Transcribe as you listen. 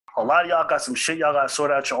A lot of y'all got some shit y'all got to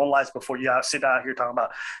sort out your own lives before y'all sit out here talking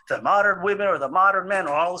about the modern women or the modern men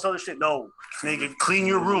or all this other shit. No, nigga, clean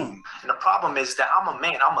your room. And the problem is that I'm a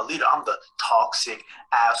man, I'm a leader, I'm the toxic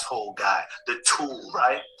asshole guy, the tool,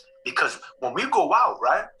 right? Because when we go out,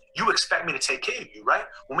 right, you expect me to take care of you, right?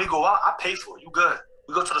 When we go out, I pay for it. You good.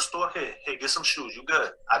 We go to the store, hey, get some shoes. You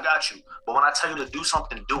good. I got you. But when I tell you to do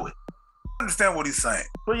something, do it. I understand what he's saying.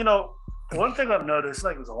 But, you know, one thing I've noticed,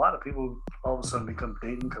 like, there's a lot of people who all of a sudden become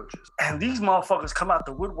dating coaches. And these motherfuckers come out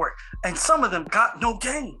the woodwork. And some of them got no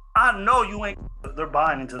game. I know you ain't. They're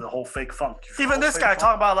buying into the whole fake funk. Even this guy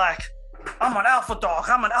talking about, like, I'm an alpha dog.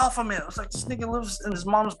 I'm an alpha male. It's like, this nigga lives in his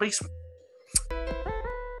mom's basement.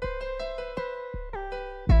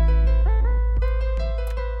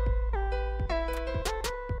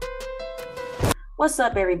 What's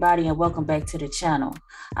up, everybody, and welcome back to the channel.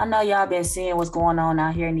 I know y'all been seeing what's going on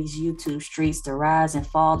out here in these YouTube streets, the rise and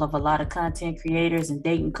fall of a lot of content creators and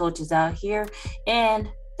dating coaches out here, and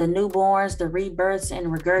the newborns, the rebirths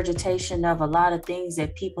and regurgitation of a lot of things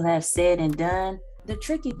that people have said and done. The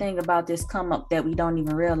tricky thing about this come up that we don't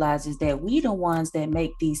even realize is that we the ones that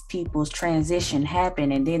make these people's transition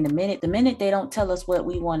happen. And then the minute they don't tell us what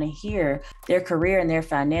we want to hear, their career and their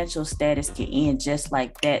financial status can end just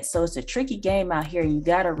like that. So it's a tricky game out here. You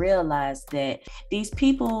got to realize that these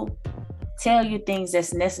people tell you things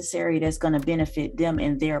that's necessary, that's going to benefit them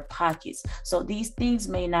in their pockets. So these things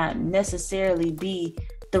may not necessarily be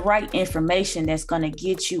the right information that's going to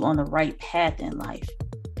get you on the right path in life.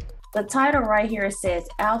 The title right here says,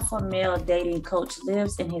 Alpha Male Dating Coach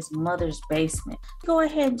Lives in His Mother's Basement. Go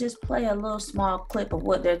ahead and just play a little small clip of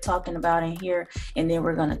what they're talking about in here, and then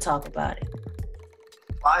we're going to talk about it.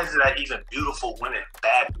 Why is it that even beautiful women,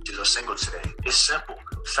 bad bitches, are single today? It's simple.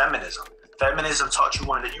 Feminism. Feminism taught you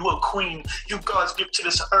one that you a queen, you God's gift to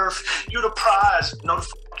this earth, you the prize. No, the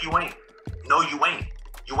fuck you ain't. No, you ain't.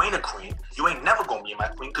 You ain't a queen. You ain't never gonna be my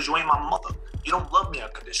queen because you ain't my mother. You don't love me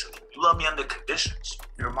unconditionally. You love me under conditions.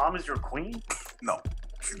 Your mom is your queen? No,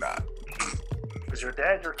 she's not. Is your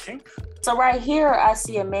dad your king? So right here, I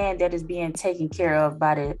see a man that is being taken care of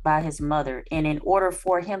by his mother. And in order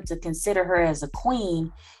for him to consider her as a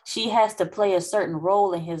queen, she has to play a certain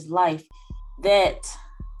role in his life that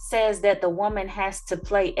says that the woman has to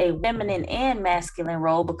play a feminine and masculine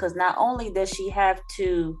role, because not only does she have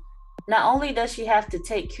to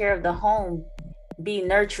take care of the home, be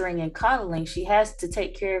nurturing and coddling, she has to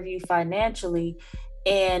take care of you financially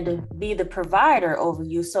and be the provider over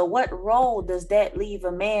you. So what role does that leave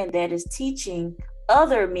a man that is teaching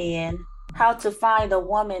other men how to find a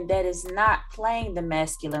woman that is not playing the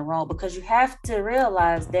masculine role? Because you have to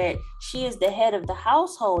realize that she is the head of the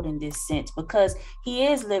household in this sense, because he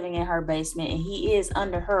is living in her basement and he is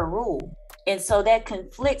under her rule. And so that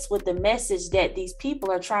conflicts with the message that these people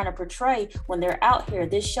are trying to portray when they're out here.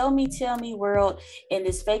 This show me, tell me world and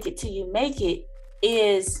this fake it till you make it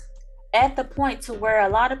is at the point to where a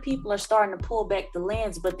lot of people are starting to pull back the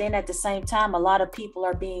lens. But then at the same time, a lot of people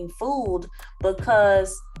are being fooled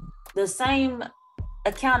because the same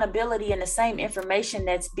accountability and the same information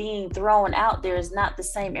that's being thrown out there is not the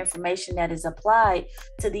same information that is applied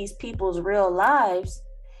to these people's real lives.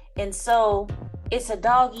 And so it's a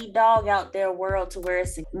dog-eat-dog out there world to where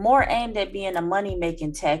it's more aimed at being a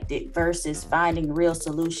money-making tactic versus finding real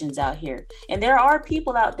solutions out here. And there are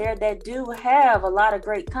people out there that do have a lot of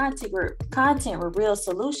great content with real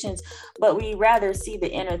solutions, but we rather see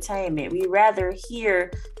the entertainment. We rather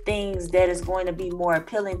hear things that is going to be more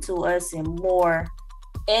appealing to us and more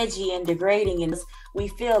edgy and degrading. And we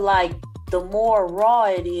feel like the more raw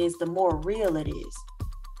it is, the more real it is.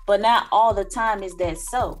 But not all the time is that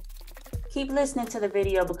so. Keep listening to the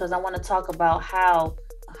video because I want to talk about how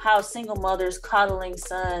single mothers coddling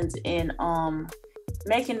sons and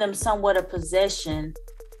making them somewhat a possession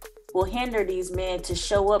will hinder these men to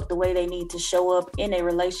show up the way they need to show up in a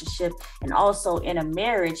relationship and also in a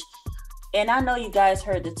marriage. And I know you guys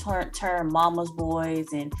heard the term mama's boys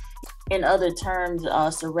and other terms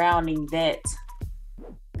surrounding that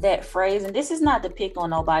phrase. And this is not to pick on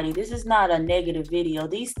nobody. This is not a negative video.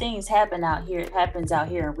 These things happen out here. It happens out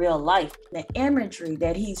here in real life. The imagery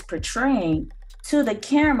that he's portraying to the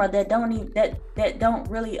camera that don't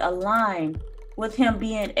really align with him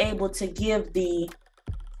being able to give the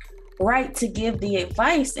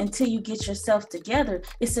advice until you get yourself together.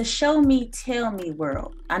 It's a show me, tell me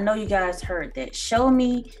world. I know you guys heard that. Show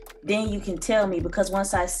me, then you can tell me, because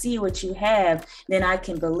once I see what you have, then I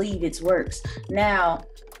can believe it works. Now,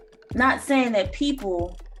 not saying that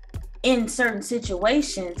people in certain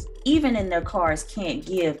situations, even in their cars, can't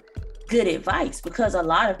give good advice, because a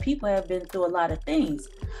lot of people have been through a lot of things.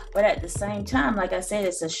 But at the same time, like I said,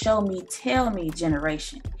 it's a show me, tell me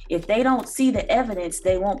generation. If they don't see the evidence,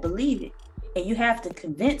 they won't believe it. And you have to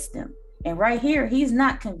convince them. And right here, he's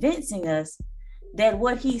not convincing us that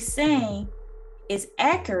what he's saying is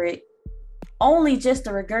accurate, only just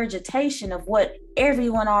a regurgitation of what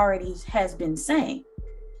everyone already has been saying.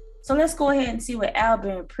 So let's go ahead and see what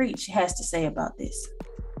aba&preach has to say about this.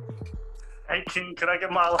 Hey, King, can I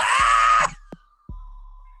get my...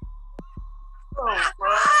 Oh, bro.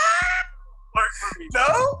 Work for me.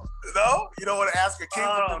 No, you don't want to ask a king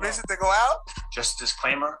for permission to go out? Just a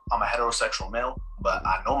disclaimer, I'm a heterosexual male, but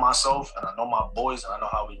I know myself and I know my boys and I know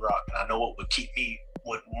how we rock and I know what would keep me,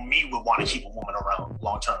 would want to keep a woman around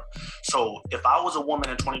long term. So if I was a woman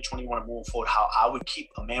in 2021 and moving forward, how I would keep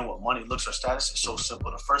a man with money, looks, or status is so simple.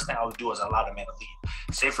 The first thing I would do is allow the man to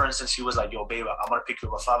lead. Say for instance, he was like, yo, babe, I'm going to pick you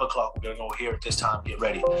up at 5 o'clock. We're going to go here at this time. Get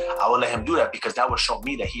ready. I would let him do that because that would show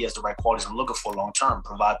me that he has the right qualities I'm looking for long term,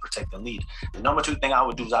 provide, protect, and lead. The number 2 thing I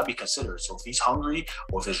would do is I'd be considerate. So if he's hungry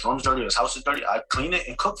or if his room's dirty or his house is dirty, I'd clean it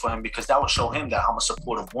and cook for him because that would show him that I'm a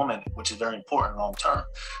supportive woman, which is very important long term.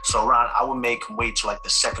 So Ron, I would make him wait till like the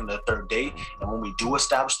second or third day. And when we do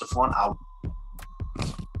establish the fun,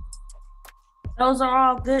 those are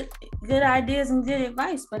all good ideas and good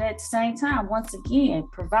advice. But at the same time, once again,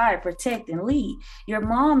 provide, protect, and lead. Your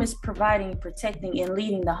mom is providing, protecting, and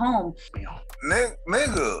leading the home.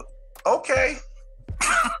 Nigga, okay.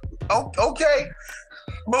 Okay.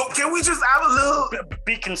 But can we just have a little...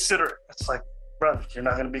 Be considerate. It's like, brother, you're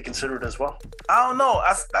not going to be considerate as well? I don't know.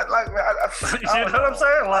 You know what I'm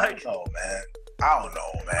saying? Like, no, man. I don't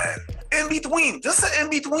know, man. In between. Just an in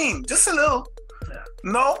between. Just a little. Yeah.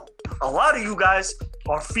 No? A lot of you guys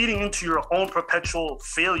are feeding into your own perpetual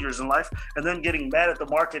failures in life and then getting mad at the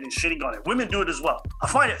market and shitting on it. Women do it as well. I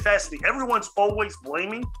find it fascinating. Everyone's always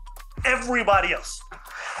blaming everybody else.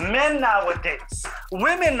 Men nowadays,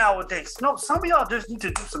 women nowadays. No, some of y'all just need to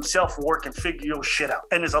do some self-work and figure your shit out.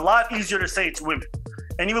 And it's a lot easier to say it's women.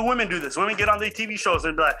 And even women do this. Women get on their TV shows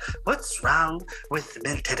and be like, what's wrong with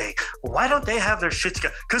men today? Why don't they have their shit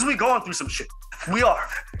together? Because we going through some shit. We are.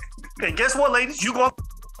 And guess what, ladies? You go.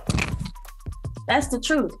 That's the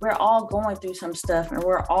truth. We're all going through some stuff and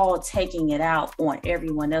we're all taking it out on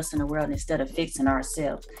everyone else in the world instead of fixing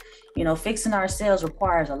ourselves. You know, fixing ourselves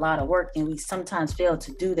requires a lot of work and we sometimes fail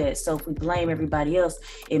to do that. So if we blame everybody else,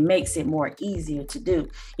 it makes it more easier to do.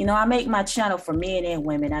 You know, I make my channel for men and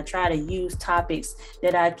women. I try to use topics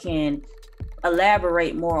that I can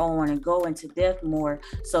elaborate more on and go into depth more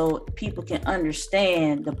so people can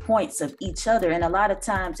understand the points of each other. And a lot of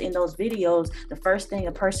times in those videos, the first thing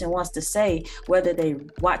a person wants to say, whether they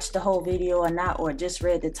watched the whole video or not, or just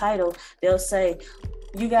read the title, they'll say,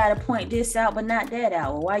 you got to point this out, but not that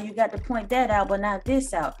out. Or why you got to point that out, but not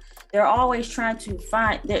this out. They're always trying to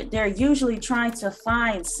find, they're usually trying to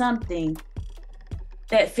find something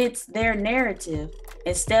that fits their narrative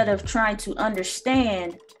instead of trying to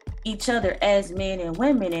understand each other as men and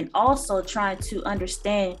women, and also trying to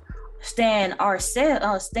understand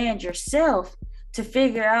yourself to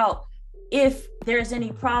figure out if there's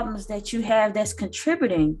any problems that you have that's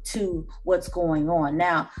contributing to what's going on.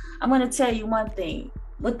 Now, I'm going to tell you one thing.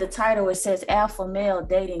 With the title, it says Alpha Male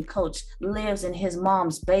Dating Coach Lives in His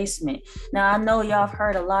Mom's Basement. Now, I know y'all have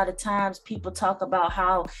heard a lot of times people talk about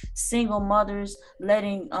how single mothers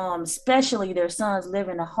letting, especially their sons, live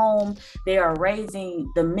in a home. They are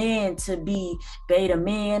raising the men to be beta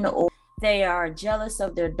men, or they are jealous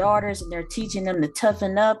of their daughters and they're teaching them to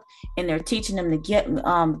toughen up and they're teaching them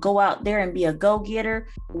to go out there and be a go-getter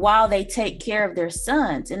while they take care of their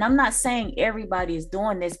sons. And I'm not saying everybody is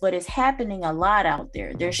doing this, but it's happening a lot out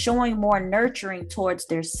there. They're showing more nurturing towards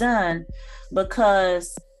their son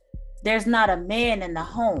because there's not a man in the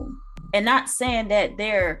home. And not saying that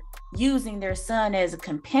they're using their son as a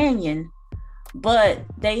companion, but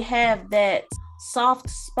they have that soft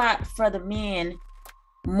spot for the men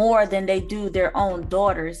more than they do their own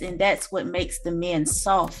daughters. And that's what makes the men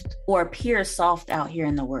soft or appear soft out here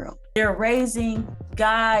in the world. They're raising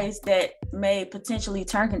guys that may potentially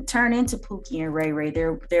turn into Pookie and Ray Ray.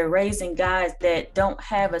 They're raising guys that don't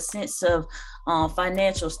have a sense of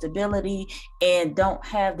financial stability and don't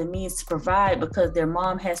have the means to provide because their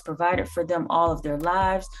mom has provided for them all of their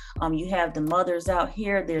lives. You have the mothers out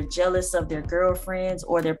here, they're jealous of their girlfriends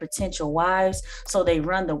or their potential wives, so they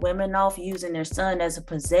run the women off using their son as a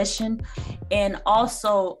possession. And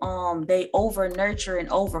also they over nurture and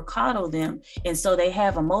over coddle them, and so they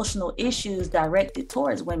have emotional issues directed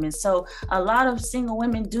towards women. So A lot of single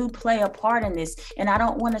women do play a part in this. And I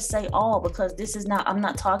don't want to say all, because I'm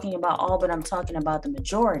not talking about all, but I'm talking about the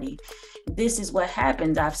majority. This is what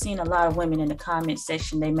happens. I've seen a lot of women in the comment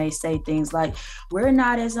section, they may say things like, we're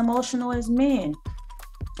not as emotional as men.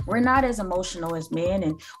 We're not as emotional as men,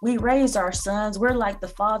 and we raise our sons. We're like the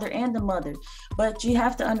father and the mother. But you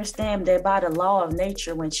have to understand that by the law of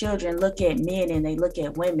nature, when children look at men and they look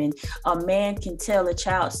at women, a man can tell a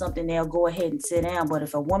child something, they'll go ahead and sit down. But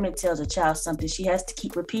if a woman tells a child something, she has to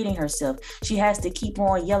keep repeating herself. She has to keep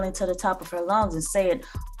on yelling to the top of her lungs and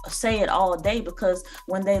say it all day, because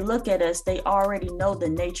when they look at us, they already know the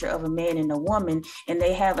nature of a man and a woman, and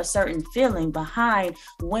they have a certain feeling behind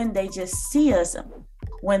when they just see us,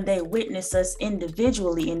 when they witness us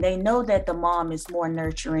individually, and they know that the mom is more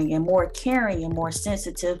nurturing and more caring and more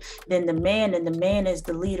sensitive than the man, and the man is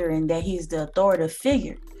the leader and that he's the authoritative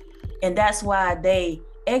figure. And that's why they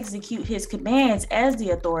execute his commands as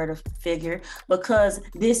the authoritative figure, because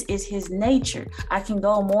this is his nature. I can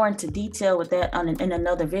go more into detail with that in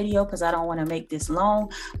another video, because I don't want to make this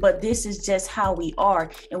long, but this is just how we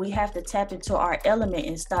are, and we have to tap into our element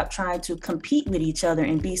and stop trying to compete with each other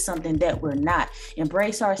and be something that we're not.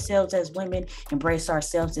 Embrace ourselves as women, embrace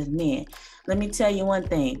ourselves as men. Let me tell you one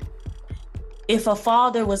thing. If a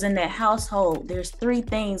father was in that household, there's three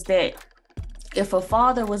things that If a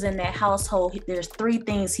father was in that household, there's three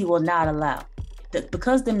things he will not allow.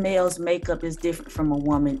 Because the male's makeup is different from a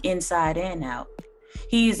woman inside and out,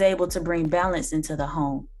 he is able to bring balance into the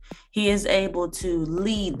home. He is able to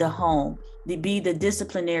lead the home, to be the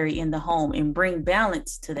disciplinary in the home and bring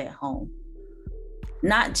balance to that home.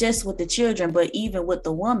 Not just with the children, but even with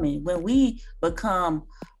the woman.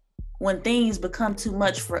 When things become too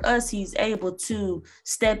much for us, he's able to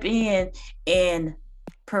step in and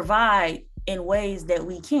provide in ways that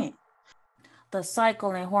we can't. The cycle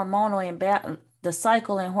and hormonal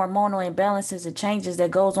imbalances and changes that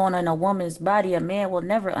goes on in a woman's body, a man will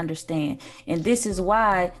never understand. And this is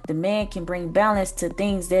why the man can bring balance to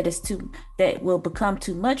things that will become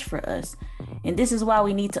too much for us. And this is why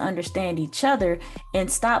we need to understand each other and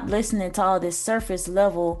stop listening to all this surface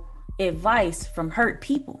level advice from hurt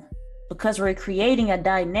people, because we're creating a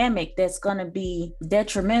dynamic that's going to be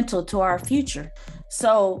detrimental to our future.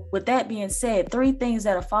 So with that being said, three things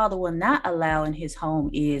that a father will not allow in his home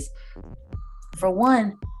is, for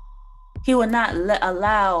one, he will not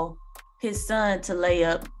allow his son to lay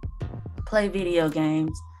up, play video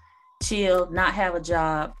games, chill, not have a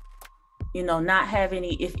job, not have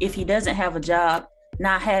any, if he doesn't have a job,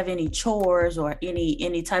 not have any chores or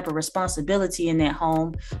any type of responsibility in that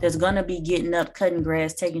home. There's gonna be getting up, cutting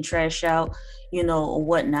grass, taking trash out, or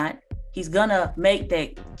whatnot. He's gonna make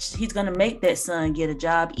that son get a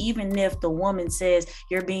job, even if the woman says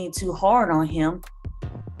you're being too hard on him.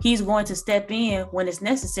 He's going to step in when it's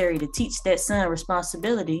necessary to teach that son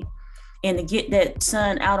responsibility and to get that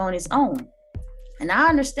son out on his own. And I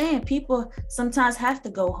understand people sometimes have to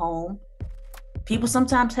go home. People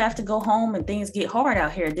sometimes have to go home and things get hard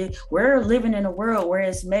out here. We're living in a world where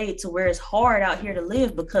it's made to where it's hard out here to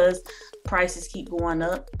live, because prices keep going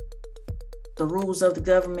up, the rules of the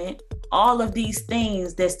government, all of these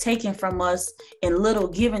things that's taken from us and little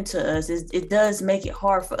given to us, it does make it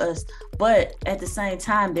hard for us. But at the same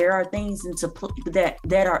time, there are things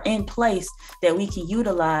that are in place that we can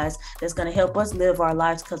utilize that's going to help us live our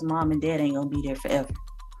lives, because mom and dad ain't going to be there forever.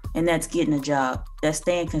 And that's getting a job, that's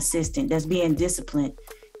staying consistent, that's being disciplined,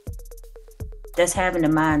 that's having a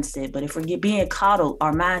mindset. But if we're being coddled,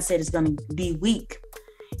 our mindset is going to be weak,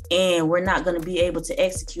 and we're not going to be able to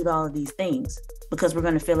execute all of these things because we're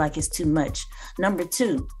going to feel like it's too much. Number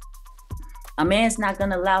two, a man's not going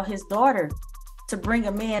to allow his daughter to bring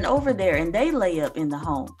a man over there and they lay up in the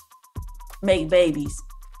home, make babies.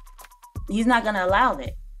 He's not going to allow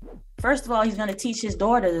that. First of all, he's going to teach his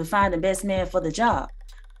daughter to find the best man for the job.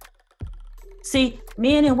 See,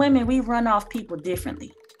 men and women, we run off people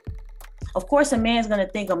differently. Of course, a man's going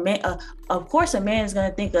to think a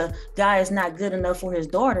guy is not good enough for his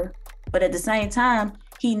daughter, but at the same time,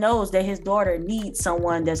 he knows that his daughter needs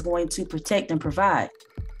someone that's going to protect and provide.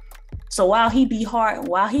 So while he's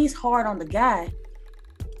hard on the guy,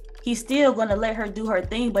 he's still going to let her do her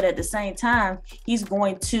thing, but at the same time, he's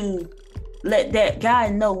going to let that guy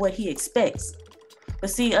know what he expects.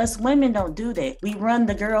 But see, us women don't do that. We run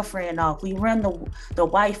the girlfriend off. We run the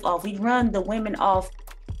wife off. We run the women off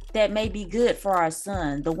that may be good for our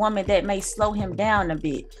son, the woman that may slow him down a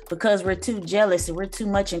bit, because we're too jealous and we're too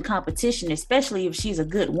much in competition, especially if she's a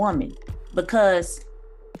good woman, because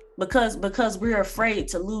we're afraid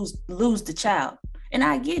to lose the child. And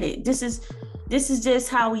I get it. This is just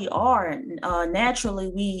how we are.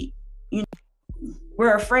 Naturally,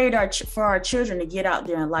 We're afraid for our children to get out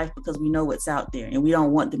there in life because we know what's out there and we don't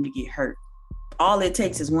want them to get hurt. All it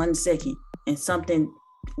takes is 1 second and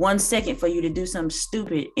 1 second for you to do something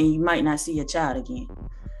stupid and you might not see your child again.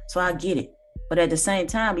 So I get it. But at the same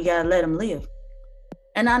time, you got to let them live.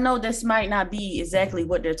 And I know this might not be exactly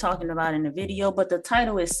what they're talking about in the video, but the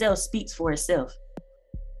title itself speaks for itself.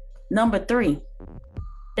 Number 3,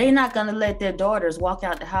 they're not going to let their daughters walk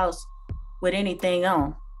out the house with anything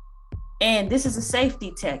on. And this is a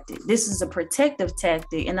safety tactic. This is a protective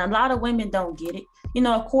tactic. And a lot of women don't get it.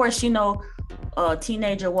 Of course, a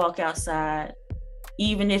teenager walk outside,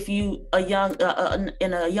 even if you a young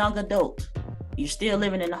adult, you're still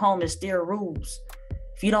living in the home, there's still rules.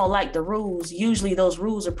 If you don't like the rules, usually those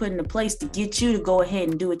rules are put into place to get you to go ahead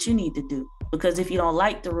and do what you need to do. Because if you don't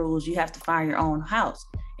like the rules, you have to find your own house.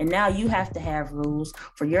 And now you have to have rules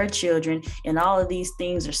for your children. And all of these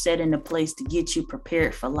things are set into place to get you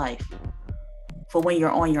prepared for life, for when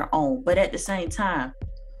you're on your own. But at the same time,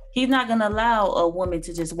 he's not going to allow a woman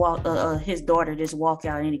to just walk, his daughter just walk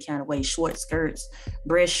out any kind of way, short skirts,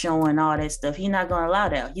 breast showing, all that stuff. He's not going to allow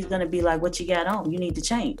that. He's going to be like, what you got on? You need to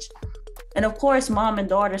change. And of course, mom and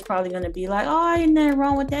daughter is probably going to be like, oh, ain't nothing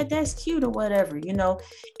wrong with that. That's cute or whatever.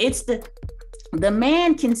 It's the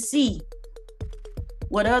man can see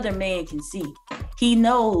what other man can see. He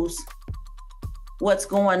knows what's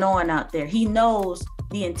going on out there. He knows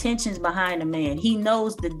the intentions behind a man. He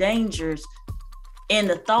knows the dangers and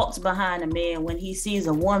the thoughts behind a man when he sees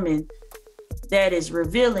a woman that is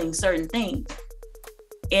revealing certain things.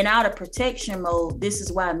 And out of protection mode, this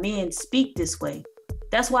is why men speak this way.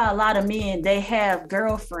 That's why a lot of men, they have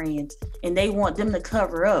girlfriends and they want them to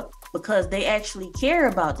cover up because they actually care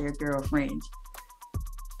about their girlfriends.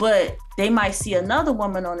 But they might see another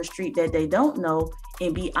woman on the street that they don't know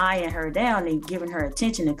and be eyeing her down and giving her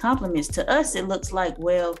attention and compliments. To us, it looks like,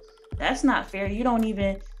 well, that's not fair. You don't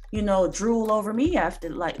even, drool over me after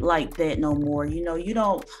like that no more. You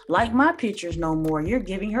don't like my pictures no more. You're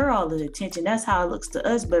giving her all the attention. That's how it looks to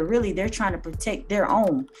us. But really, they're trying to protect their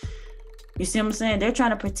own. You see what I'm saying? They're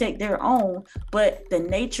trying to protect their own. But the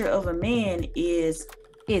nature of a man is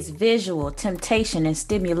visual, temptation, and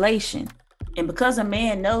stimulation. And because a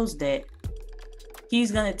man knows that,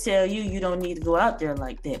 he's going to tell you don't need to go out there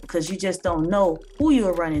like that because you just don't know who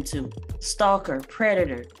you're running to. Stalker,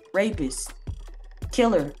 predator, rapist,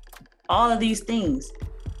 killer, all of these things.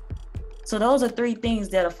 So those are 3 things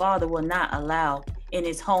that a father will not allow in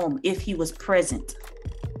his home if he was present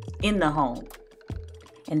in the home.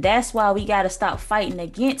 And that's why we got to stop fighting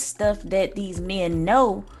against stuff that these men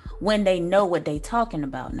know when they know what they talking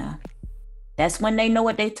about now. That's when they know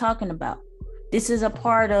what they talking about. This is a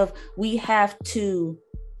part of, we have to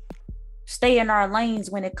stay in our lanes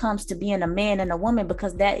when it comes to being a man and a woman,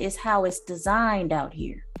 because that is how it's designed out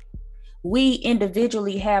here. We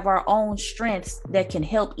individually have our own strengths that can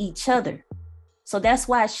help each other. So that's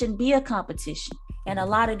why it shouldn't be a competition. And a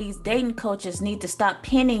lot of these dating coaches need to stop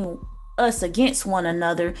pinning us against one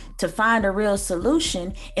another to find a real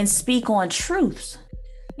solution and speak on truths.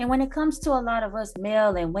 And when it comes to a lot of us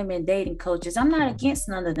male and women dating coaches, I'm not against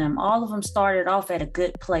none of them. All of them started off at a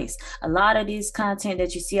good place. A lot of these content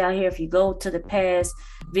that you see out here, if you go to the past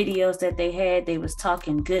videos that they had, they was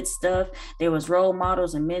talking good stuff. There was role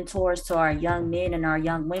models and mentors to our young men and our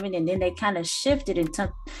young women. And then they kind of shifted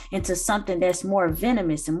into something that's more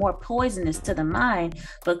venomous and more poisonous to the mind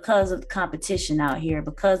because of the competition out here,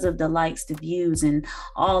 because of the likes, the views, and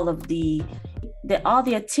all of the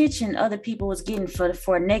attention other people was getting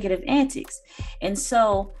for negative antics. And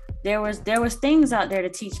so there was things out there to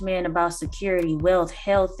teach men about security, wealth,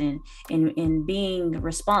 health, and being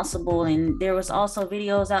responsible. And there was also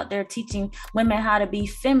videos out there teaching women how to be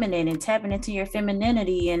feminine and tapping into your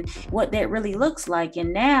femininity and what that really looks like.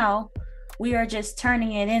 And now we are just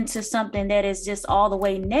turning it into something that is just all the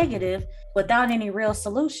way negative without any real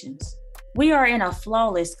solutions. We are in a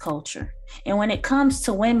flawless culture. And when it comes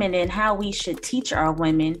to women and how we should teach our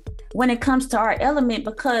women, when it comes to our element,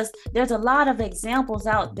 because there's a lot of examples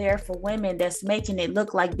out there for women that's making it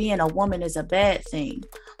look like being a woman is a bad thing,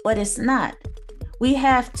 but it's not. We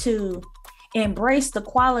have to embrace the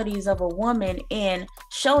qualities of a woman and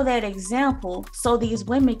show that example so these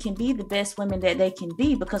women can be the best women that they can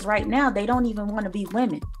be, because right now they don't even want to be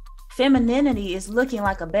women. Femininity is looking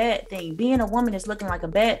like a bad thing. Being a woman is looking like a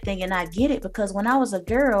bad thing. And I get it, because when I was a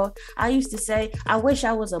girl, I used to say, I wish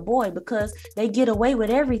I was a boy, because they get away with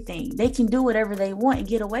everything. They can do whatever they want and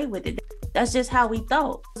get away with it. That's just how we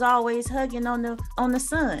thought. I was always hugging on the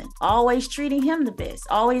son, always treating him the best,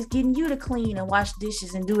 always getting you to clean and wash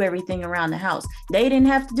dishes and do everything around the house. They didn't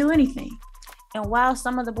have to do anything. And while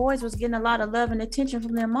some of the boys was getting a lot of love and attention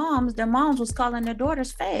from their moms was calling their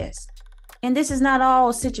daughters fast. And this is not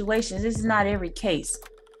all situations. This is not every case.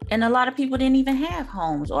 And a lot of people didn't even have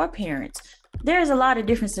homes or parents. There's a lot of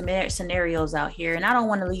different scenarios out here, and I don't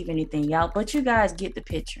want to leave anything out, but you guys get the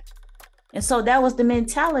picture. And so that was the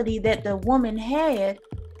mentality that the woman had,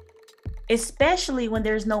 especially when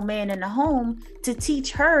there's no man in the home, to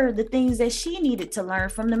teach her the things that she needed to learn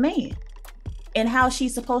from the man and how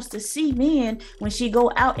she's supposed to see men when she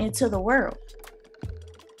go out into the world.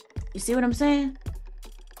 You see what I'm saying?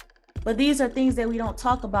 But these are things that we don't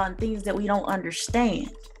talk about and things that we don't understand,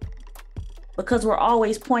 because we're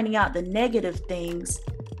always pointing out the negative things,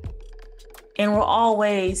 and we're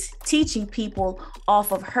always teaching people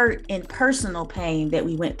off of hurt and personal pain that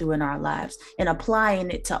we went through in our lives and applying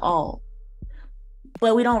it to all.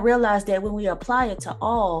 But we don't realize that when we apply it to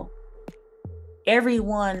all,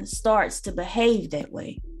 everyone starts to behave that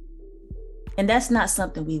way. And that's not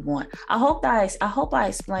something we want. I hope I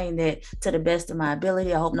explained that to the best of my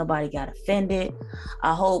ability. I hope nobody got offended.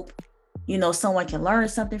 I hope, someone can learn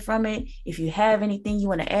something from it. If you have anything you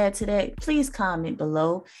want to add to that, please comment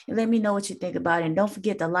below and let me know what you think about it. And don't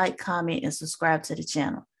forget to like, comment, and subscribe to the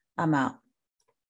channel. I'm out.